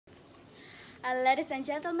Ladies and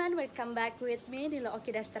gentlemen, welcome back with me, Nilo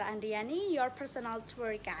Okidastra Andriani, your personal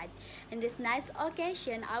tour guide. In this nice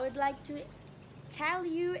occasion, I would like to tell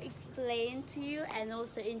you, explain to you, and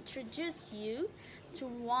also introduce you to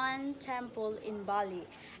one temple in Bali.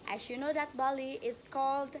 As you know that Bali is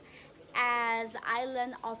called as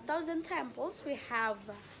Island of Thousand Temples. We have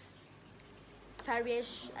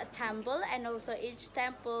various temple, and also each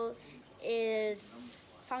temple is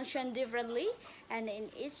function differently, and in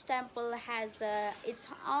each temple has its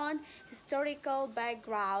own historical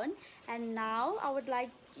background. And now I would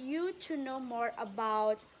like you to know more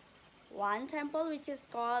about one temple which is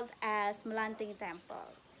called as Melanting Temple.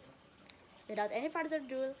 Without any further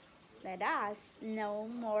ado, let us know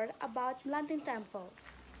more about Melanting Temple.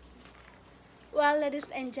 Well, ladies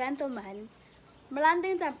and gentlemen,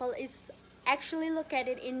 Melanting Temple is actually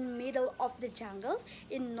located in middle of the jungle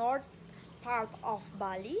in north part of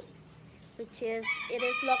Bali, which is it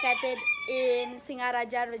is located in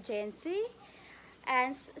Singaraja Regency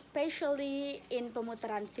and especially in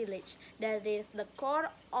Pemutaran village. That is the core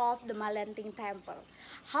of the Melanting Temple.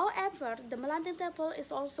 However, the Melanting Temple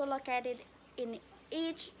is also located in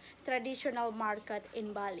each traditional market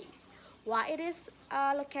in Bali. Why it is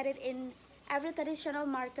located in every traditional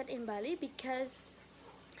market in Bali? Because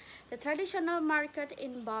the traditional market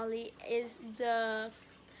in Bali is the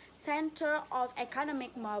center of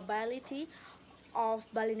economic mobility of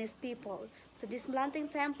Balinese people. So this Melanting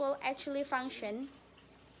Temple actually function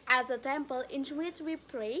as a temple in which we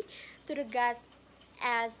pray to the god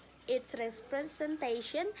as its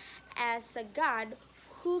representation as a god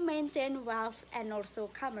who maintain wealth and also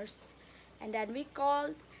commerce. And then we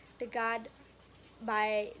call the god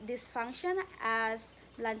by this function as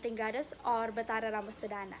Melanting Goddess or Batara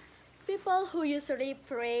Ramasedana. People who usually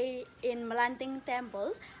pray in Melanting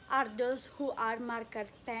Temple are those who are market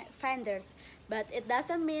vendors, but it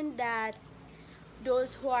doesn't mean that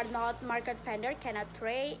those who are not market vendor cannot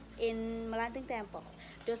pray in Melanting Temple.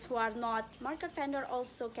 Those who are not market vendor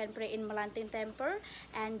also can pray in Melanting Temple,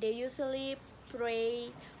 and they usually pray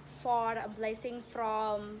for a blessing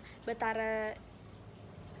from Batara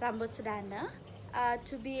Rambut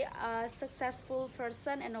to be a successful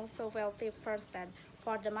person and also wealthy person.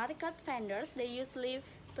 For the market vendors, they usually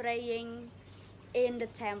praying in the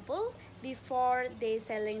temple before they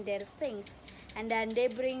selling their things, and then they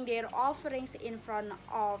bring their offerings in front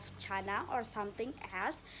of chana or something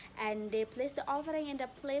else, and they place the offering in the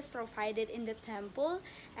place provided in the temple,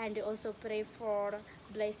 and they also pray for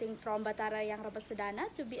blessing from Batara Yang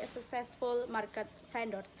Rabasedana to be a successful market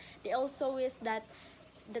vendor. They also wish that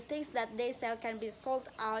the things that they sell can be sold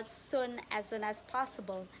out soon as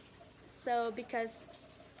possible. So because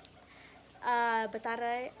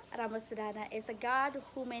Batara Ramasudana is a god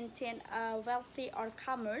who maintains a wealthy or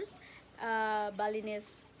commerce, Balinese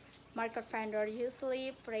market vendor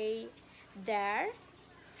usually pray there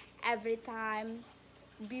every time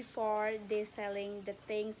before they selling the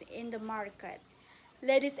things in the market.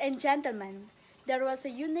 Ladies and gentlemen, there was a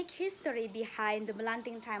unique history behind the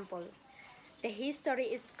Melanting Temple. The history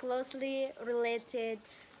is closely related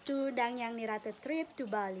to Dangyang Nirata trip to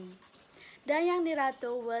Bali. Dayang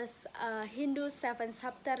Nirato was a Hindu seven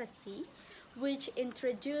Saptarasi which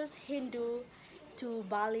introduced Hindu to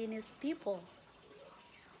Balinese people.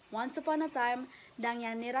 Once upon a time,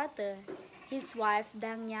 Dangyang Nirata, his wife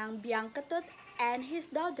Dangyang Biangketut, and his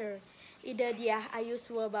daughter Idadiah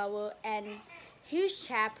Ayuswabawo and his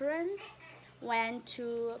chaperone went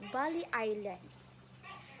to Bali Island.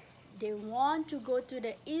 They want to go to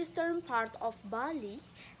the eastern part of Bali,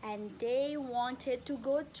 and they wanted to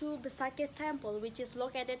go to Besakeh Temple, which is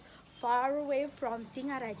located far away from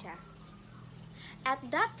Singaraja. At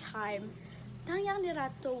that time, Dangyang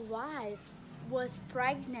Nirato's wife was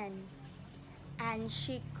pregnant, and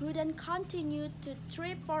she couldn't continue to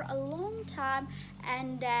trip for a long time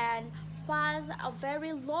and then pass a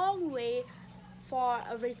very long way for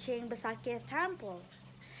reaching Besakeh Temple.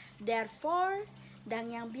 Therefore,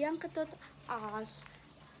 Dangyang Biangketut asked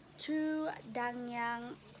to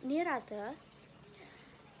Dangyang Nirata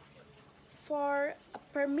for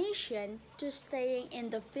permission to stay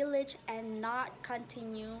in the village and not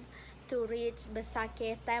continue to reach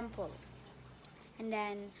Besakeh Temple. And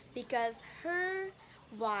then, because her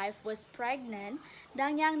wife was pregnant,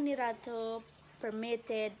 Dangyang Nirato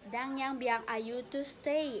permitted Dangyang Biang Ayu to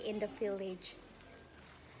stay in the village.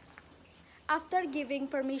 After giving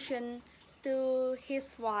permission to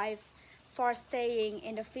his wife for staying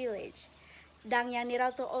in the village, Dangyang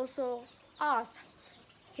Nirato also asked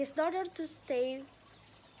his daughter to stay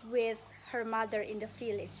with her mother in the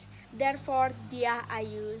village. Therefore, Dia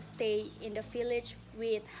Ayu stayed in the village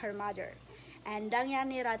with her mother. and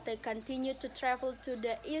Dangyanirate continued to travel to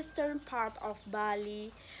the eastern part of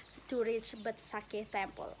Bali to reach Batsake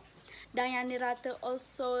temple. Dangyanirate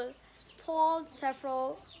also told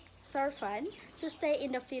several servants to stay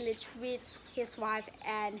in the village with his wife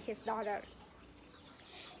and his daughter.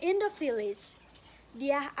 In the village,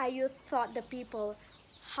 Dia Ayu taught the people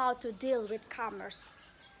how to deal with commerce.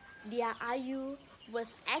 Dia Ayu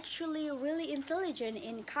was actually really intelligent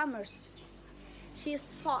in commerce. She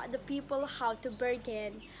taught the people how to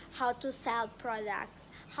bargain, how to sell products,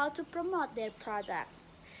 how to promote their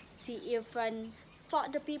products. She even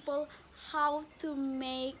taught the people how to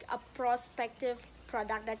make a prospective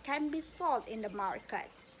product that can be sold in the market.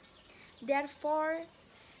 Therefore,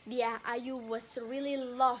 Dia Ayu was really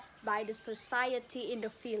loved by the society in the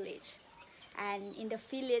village. And in the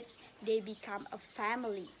village, they become a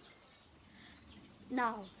family.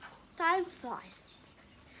 Now, time flies.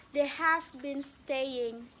 They have been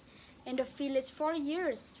staying in the village for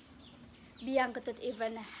years. Biangketut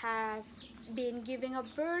even have been giving a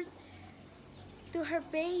birth to her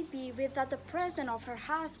baby without the presence of her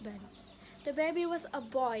husband. The baby was a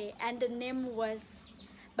boy and the name was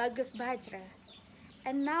Bagus Bajra.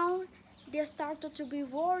 And now they started to be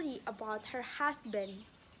worried about her husband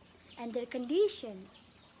and their condition.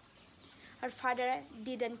 Her father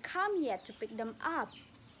didn't come yet to pick them up,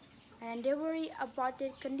 and they worry about their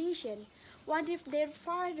condition. What if their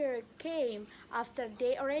father came after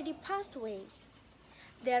they already passed away?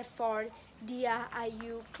 Therefore, Dia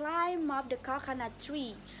Ayu climbed up the coconut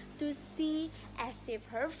tree to see as if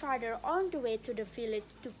her father on the way to the village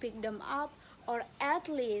to pick them up, or at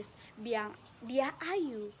least Dia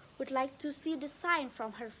Ayu would like to see the sign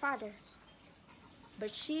from her father. But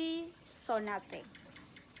she saw nothing.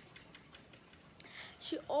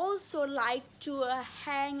 She also liked to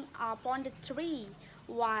hang up on the tree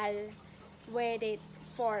while waited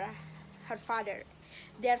for her father.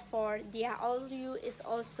 Therefore, Dia Ayu is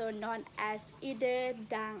also known as Ide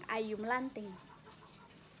Dang Ayu Melanting.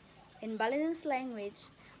 In Balinese language,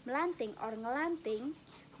 melanting or ngelanting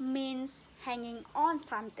means hanging on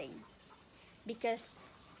something, because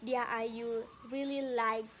Dia Ayu really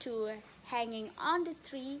liked to hanging on the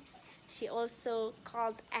tree. She also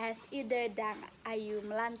called as Ide Dang Ayu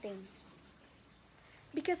Melanting.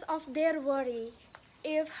 Because of their worry,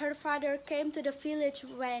 if her father came to the village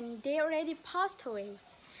when they already passed away,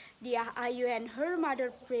 Dia Ayu and her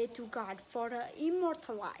mother prayed to God for her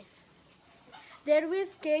immortal life. Their wish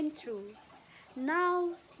came true. Now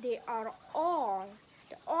they are all,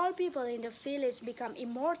 the all people in the village become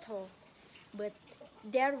immortal, but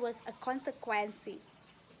there was a consequence.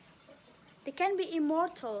 They can be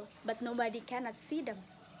immortal, but nobody cannot see them.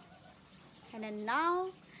 And then now,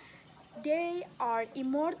 they are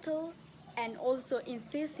immortal and also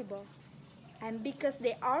invisible. And because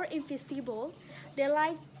they are invisible, they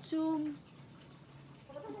like to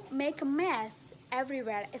make a mess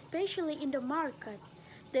everywhere, especially in the market.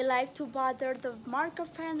 They like to bother the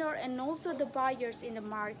market vendor and also the buyers in the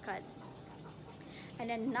market. And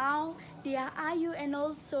then now, Dia Ayu and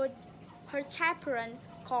also her chaperone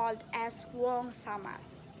called as Wong Samar.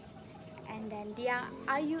 And then Dia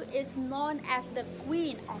Ayu is known as the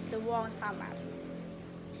queen of the Wong Samar.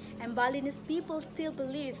 And Balinese people still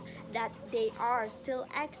believe that they are still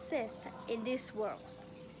exist in this world.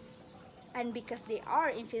 And because they are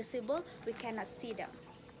invisible, we cannot see them.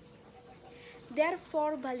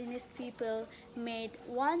 Therefore, Balinese people made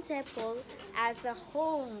one temple as a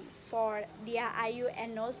home for Dia Ayu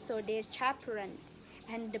and also their chaperone.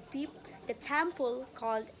 And the temple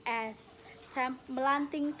called as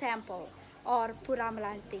Melanting Temple or Pura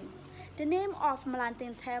Melanting. The name of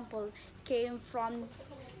Melanting Temple came from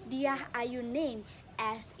Dia Ayu name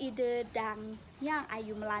as Ide Dang Yang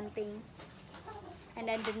Ayu Melanting. And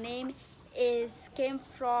then the name came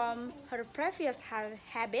from her previous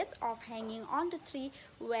habit of hanging on the tree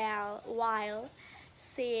while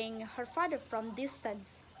seeing her father from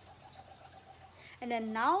distance. And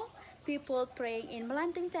then now people praying in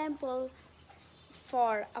Melanting Temple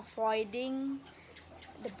for avoiding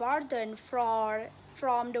the burden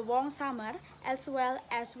from the Wong Samar, as well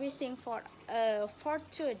as wishing for a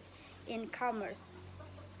fortune in commerce.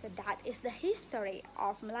 So that is the history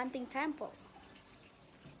of Melanting Temple.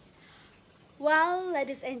 Well,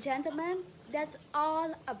 ladies and gentlemen, that's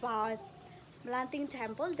all about Melanting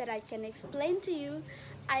Temple that I can explain to you.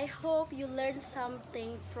 I hope you learned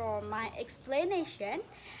something from my explanation,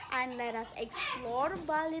 and let us explore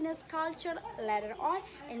Balinese culture later on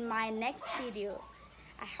in my next video.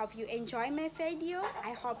 I hope you enjoy my video,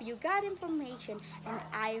 I hope you got information, and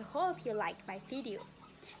I hope you like my video.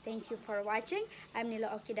 Thank you for watching. I'm Nilo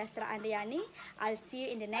Okidastra Andayani. I'll see you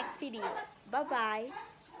in the next video. Bye bye.